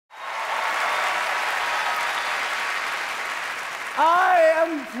I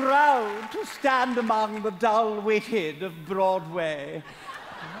am proud to stand among the dull-witted of Broadway.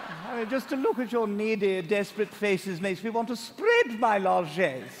 I mean, just to look at your needy, desperate faces makes me want to spread my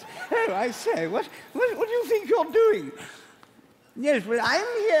largesse. Oh, I say, what do you think you're doing? Yes, well, I'm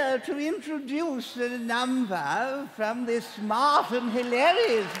here to introduce a number from this smart and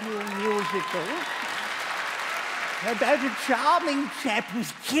hilarious new musical about a charming chap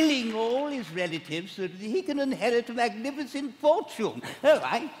who's killing all his relatives so that he can inherit a magnificent fortune. Oh,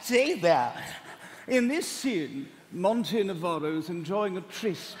 I say there. In this scene, Monty Navarro's enjoying a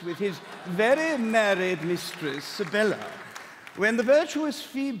tryst with his very married mistress, Sibella, when the virtuous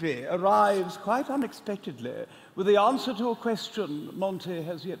Phoebe arrives quite unexpectedly with the answer to a question Monty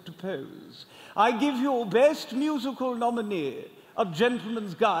has yet to pose. I give you Best Musical Nominee, A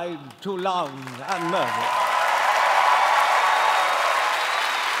Gentleman's Guide to Love and Murder.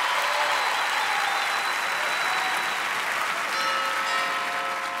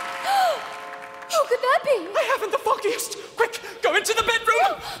 Who could that be? I haven't the foggiest. Quick, go into the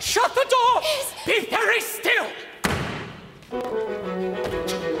bedroom. Shut the door. Yes. Be very still.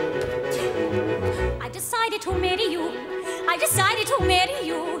 I decided to marry you. I decided to marry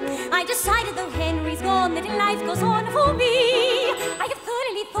you. I decided though Henry's gone that life goes on for me. I have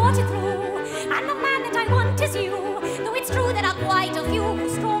thoroughly thought it through, and the man that I want is you. Though it's true there are quite a few who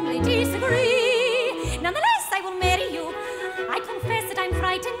strongly disagree. Nonetheless, I will marry you. I confess that I'm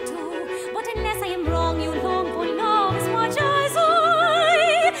frightened too, but unless I am wrong, you long for love as much as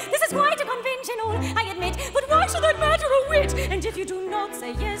I. This is quite a conventional, I admit, but why should that matter a whit? And if you do not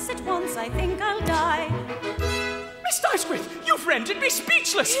say yes at once, I think I'll die. Miss Nicewith, you've rendered me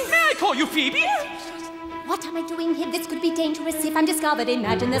speechless. May I call you Phoebe? What am I doing here? This could be dangerous if I'm discovered.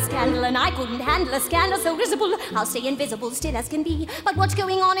 Imagine the scandal, and I couldn't handle a scandal so visible. I'll stay invisible, still as can be. But what's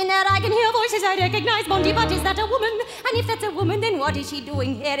going on in there? I can hear voices, I recognize Monty, but is that a woman? And if that's a woman, then what is she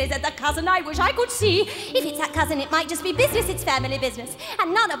doing here? Is it the cousin I wish I could see? If it's that cousin, it might just be business. It's family business,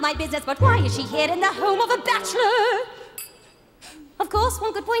 and none of my business. But why is she here in the home of a bachelor? Of course,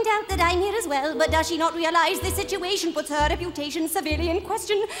 one could point out that I'm here as well, but does she not realize this situation puts her reputation severely in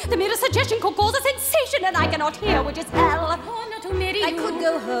question? The mere suggestion could cause a sensation, and I cannot hear, which is hell. I want her to marry you. I could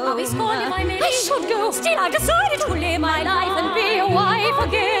go home. I'll be scorned if I marry you. I should go. Still, I decided to live my life and be a wife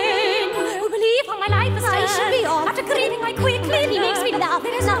again. Who believe how my life is I should be off. After grieving my quickly, he makes me laugh.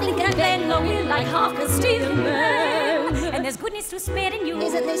 There is nothing can bend the will like half a steel man. And there's goodness to spare in you.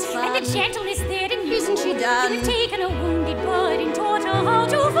 Isn't this fun? And the gentleness there in you. Isn't she done? You've taken a wounded bird and taught her how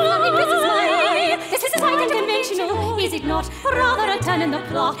to fly. This is quite unconventional, is it not? Rather a turn in the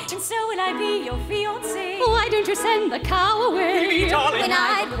plot. And so will I be your fiancé. Why don't you send the cow away? Phoebe, darling. When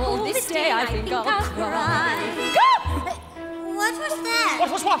I behold this day, I think I'll cry. Go! What was that?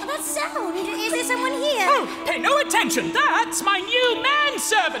 What was what? That sound. Is there someone here? Oh, pay no attention. That's my new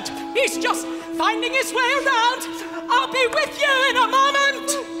manservant. He's just finding his way around. I'll be with you in a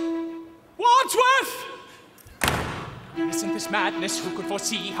moment. Wadsworth! Isn't this madness? Who could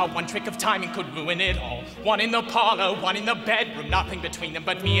foresee how one trick of timing could ruin it all? One in the parlor, one in the bedroom, nothing between them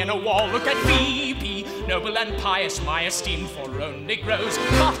but me and a wall. Look at Phoebe, noble and pious, my esteem for only grows.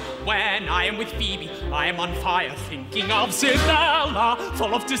 But when I am with Phoebe, I am on fire, thinking of Sibella,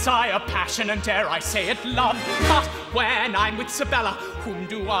 full of desire, passion, and dare I say it, love. But when I'm with Sibella, whom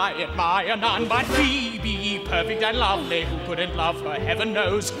do I admire? None but Phoebe, perfect and lovely. Who couldn't love her, heaven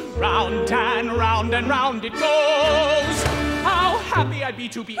knows. Round and round and round it goes. How happy I'd be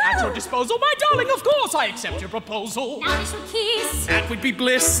to be at your disposal. My darling, of course I accept your proposal. Now we should kiss. That would be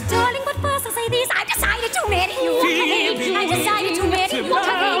bliss. Darling, but first I'll say this. I decided to marry you. Phoebe. I decided to marry you. I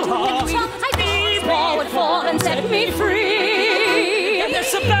Phoebe. forward for and set me free. And there's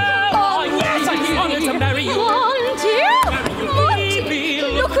Sibella. Yes, I wanted to marry you. Monty,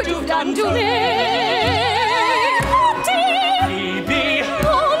 look what you've done to me.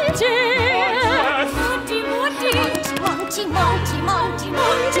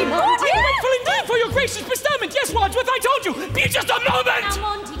 Monty! Grateful indeed for your gracious bestowment. Yes, Wadsworth, I told you. Be just a moment. Now,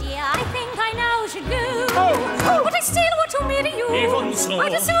 Monty, dear, I think I now should go. But I still want to marry you. Even so. I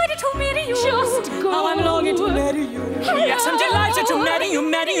decided to marry you. Just go. How I'm longing to marry you. Yes, I'm delighted to marry you,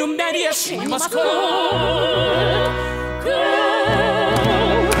 marry you, marry you. She must go.